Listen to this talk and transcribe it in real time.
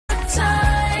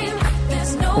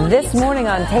This morning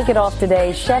on Take It Off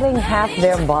Today, shedding half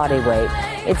their body weight.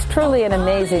 It's truly an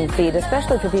amazing feat,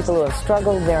 especially for people who have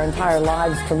struggled their entire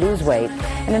lives to lose weight.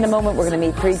 And in a moment, we're going to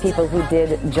meet 3 people who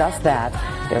did just that.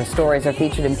 Their stories are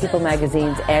featured in People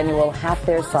Magazine's annual Half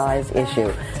Their Size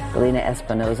issue. Galina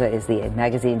Espinoza is the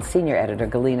magazine's senior editor.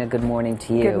 Galina, good morning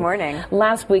to you. Good morning.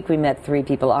 Last week, we met 3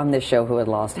 people on this show who had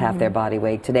lost half their body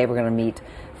weight. Today, we're going to meet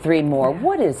 3 more.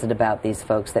 What is it about these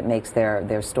folks that makes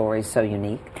their stories so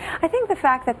unique? I think the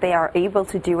fact that they are able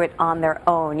to do it on their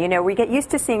own. You know, we get used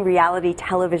to seeing reality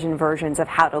television versions of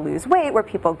how to lose weight where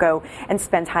people go and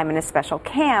spend time in a special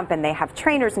camp and they have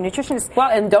trainers and nutritionists. Well,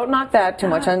 and don't knock that too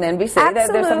much on NBC.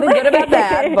 Absolutely. There's something good about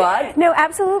that, but... No,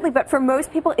 absolutely, but for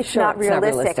most people, it's Sure, not realistic.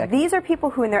 It's not realistic. These are people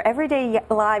who in their everyday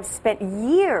lives spent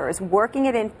years working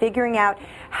it in, figuring out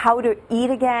how to eat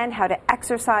again, how to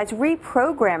exercise,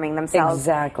 reprogramming themselves.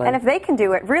 Exactly. And if they can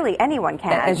do it, really anyone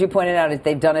can. As you pointed out,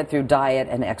 they've done it through diet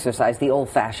and exercise the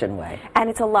old-fashioned way. And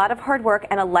it's a lot of hard work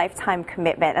and a lifetime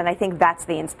commitment, and I think that's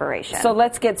the inspiration. So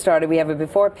let's get started. We have a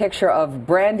before picture of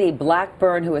Brandy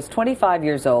Blackburn, who is 25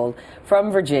 years old,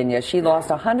 from Virginia. She lost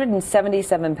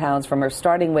 177 pounds from her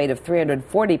starting weight of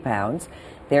 340 pounds.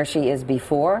 There she is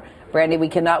before. Brandy, we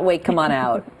cannot wait. Come on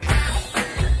out.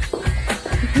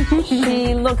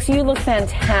 You look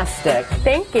fantastic.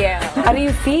 Thank you. How do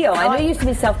you feel? I know you used to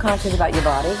be self-conscious about your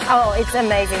body. Oh, it's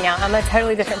amazing now. I'm a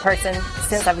totally different person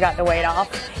since I've got the weight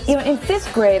off. You know, in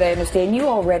 5th grade, I understand, you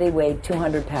already weighed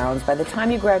 200 pounds. By the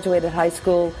time you graduated high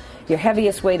school, your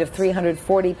heaviest weight of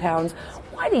 340 pounds.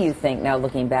 Why do you think, now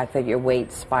looking back, that your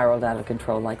weight spiraled out of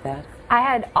control like that? I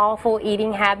had awful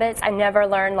eating habits. I never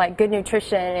learned like good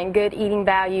nutrition and good eating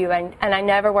value, and I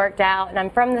never worked out. And I'm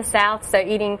from the South, so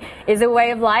eating is a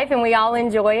way of life, and we all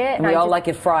enjoy it. And we all like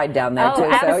it fried down there, too.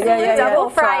 Absolutely. So, yeah. Double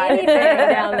fry anything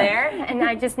down there. And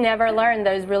I just never learned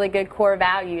those really good core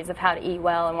values of how to eat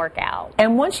well and work out.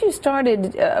 And once you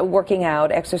started working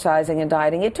out, exercising, and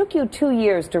dieting, it took you 2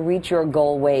 years to reach your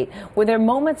goal weight. Were there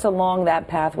moments along that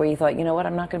path where you thought, you know what,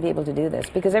 I'm not going to be able to do this?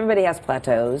 Because everybody has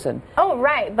plateaus. Oh,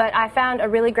 right. But I found a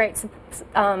really great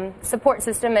support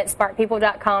system at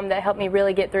sparkpeople.com that helped me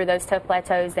really get through those tough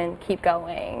plateaus and keep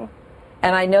going.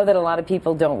 And I know that a lot of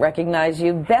people don't recognize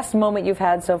you. Best moment you've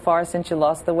had so far since you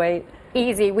lost the weight?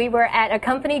 Easy. We were at a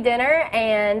company dinner,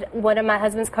 and one of my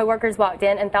husband's coworkers walked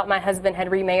in and thought my husband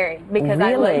had remarried because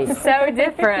I looked so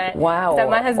different. Wow. So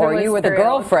my husband or you were thrilled. the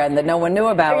girlfriend that no one knew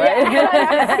about, right?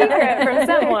 Yeah, a secret from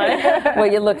someone.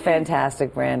 Well, you look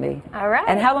fantastic, Brandy. All right.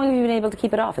 And how long have you been able to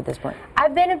keep it off at this point?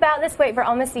 I've been about this weight for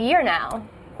almost a year now.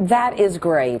 That is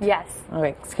great. Yes. All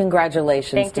right.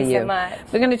 Congratulations to you. Thank you so much.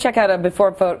 We're going to check out a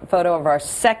before photo of our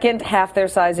second half their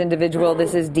size individual.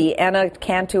 This is Deanna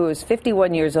Cantu, who is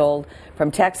 51 years old,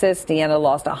 from Texas. Deanna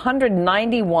lost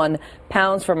 191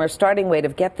 pounds from her starting weight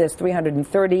of, get this,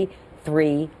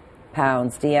 333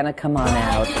 pounds. Deanna, come on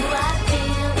out.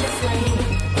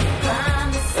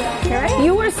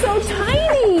 You were so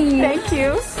tiny. Thank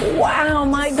you. Wow,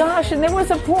 my gosh. And there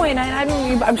was a point,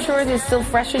 I'm sure it is still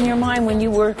fresh in your mind, when you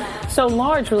were so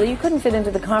large, really, you couldn't fit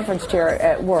into the conference chair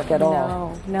at work at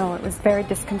all. No, it was very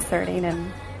disconcerting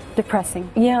and depressing.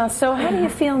 Yeah, so how do you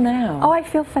feel now? Oh, I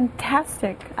feel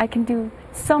fantastic. I can do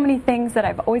so many things that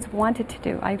I've always wanted to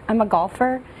do. I'm a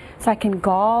golfer, so I can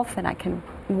golf and I can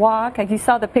walk. As you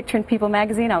saw the picture in People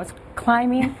Magazine, I was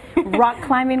climbing, rock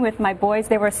climbing with my boys.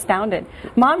 They were astounded.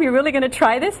 Mom, you're really going to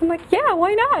try this? I'm like, yeah,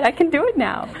 why not? I can do it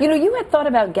now. You know, you had thought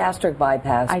about gastric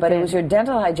bypass, but did. it was your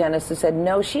dental hygienist who said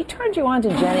no. She turned you on to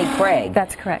Jenny Craig.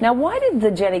 That's correct. Now, why did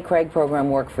the Jenny Craig program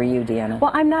work for you, Deanna?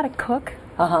 Well, I'm not a cook.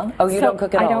 Oh, you don't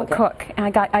cook at all? I don't cook.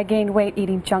 And I gained weight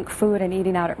eating junk food and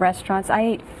eating out at restaurants. I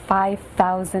ate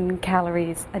 5,000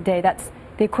 calories a day. That's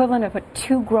the equivalent of what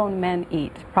 2 grown men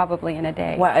eat, probably, in a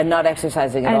day. Wow, and not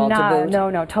exercising at all to boot?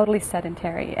 No, totally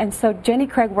sedentary. And so Jenny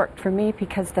Craig worked for me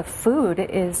because the food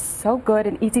is so good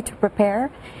and easy to prepare,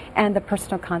 and the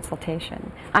personal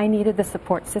consultation. I needed the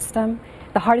support system.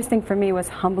 The hardest thing for me was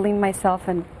humbling myself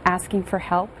and asking for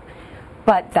help.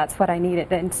 But that's what I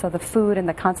needed, and so the food and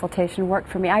the consultation worked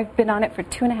for me. I've been on it for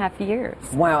 2.5 years.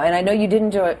 Wow, and I know you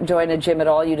didn't join a gym at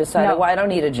all. You decided, No. well, I don't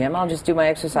need a gym. I'll just do my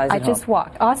exercise at home. I just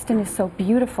walked. Austin is so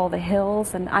beautiful, the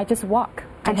hills, and I just walk.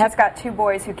 And she's got 2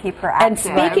 boys who keep her active. And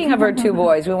speaking of her 2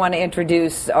 boys, we want to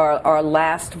introduce our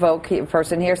last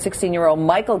person here, 16-year-old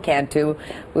Michael Cantu,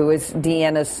 who is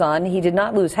Deanna's son. He did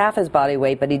not lose half his body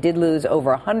weight, but he did lose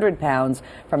over 100 pounds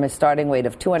from his starting weight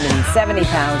of 270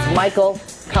 pounds. Michael,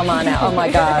 come on out. Oh, my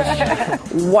gosh.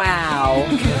 Wow.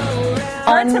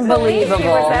 Hard to believe Unbelievable. he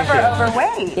was ever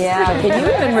overweight. Yeah, can you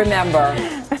even remember?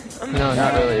 No,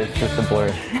 not really. It's just a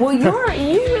blur. Well,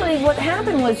 what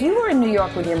happened was you were in New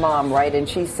York with your mom, right? And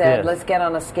she said, Yes. let's get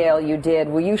on a scale. You did.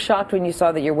 Were you shocked when you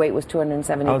saw that your weight was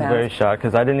 270 I was pounds? very shocked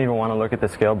because I didn't even want to look at the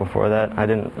scale before that. I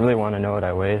didn't really want to know what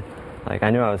I weighed. Like, I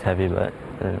knew I was heavy, but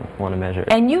I didn't want to measure it.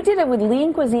 And you did it with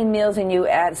lean cuisine meals, and you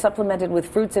supplemented with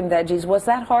fruits and veggies. Was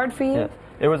that hard for you? Yes.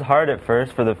 It was hard at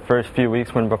first for the first few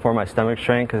weeks before my stomach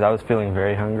shrank because I was feeling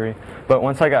very hungry. But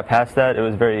once I got past that, it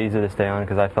was very easy to stay on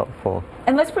because I felt full.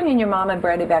 And let's bring in your mom and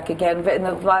Brandy back again. In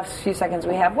the last few seconds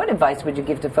we have, what advice would you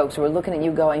give to folks who are looking at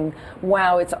you going,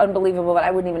 wow, it's unbelievable, but I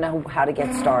wouldn't even know how to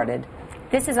get started?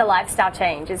 This is a lifestyle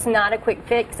change. It's not a quick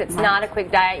fix. It's not a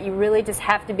quick diet. You really just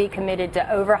have to be committed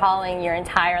to overhauling your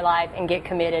entire life and get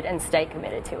committed and stay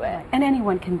committed to it. And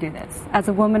anyone can do this. As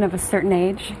a woman of a certain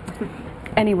age,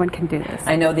 anyone can do this.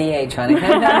 I know the age, honey.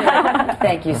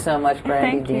 Thank you so much,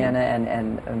 Brandy, Thank you.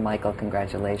 Deanna, and Michael.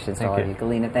 Congratulations to all of you.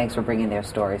 Galena, thanks for bringing their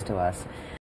stories to us.